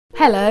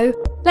Hello,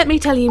 let me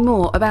tell you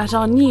more about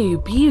our new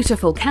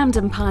beautiful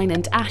Camden pine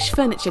and ash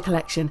furniture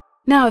collection,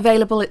 now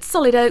available at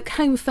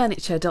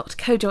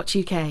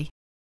solidoakhomefurniture.co.uk.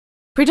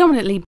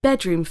 Predominantly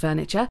bedroom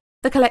furniture,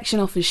 the collection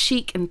offers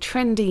chic and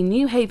trendy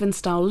New Haven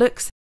style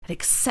looks at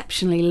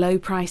exceptionally low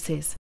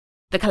prices.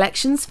 The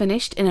collection's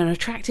finished in an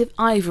attractive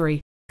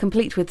ivory,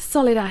 complete with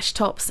solid ash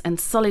tops and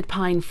solid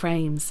pine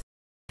frames.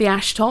 The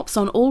ash tops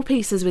on all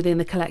pieces within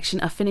the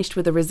collection are finished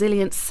with a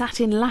resilient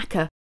satin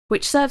lacquer,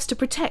 which serves to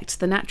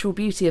protect the natural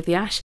beauty of the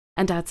ash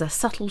and adds a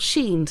subtle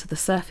sheen to the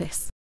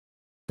surface.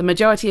 The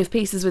majority of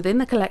pieces within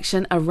the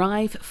collection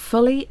arrive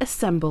fully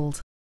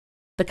assembled.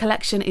 The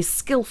collection is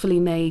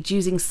skillfully made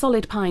using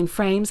solid pine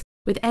frames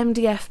with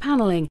MDF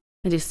panelling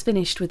and is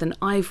finished with an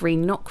ivory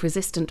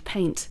knock-resistant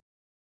paint.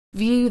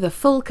 View the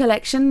full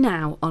collection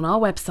now on our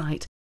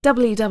website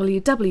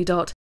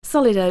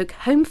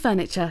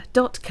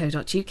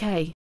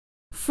www.solidoakhomefurniture.co.uk.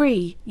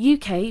 Free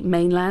UK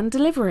mainland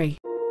delivery.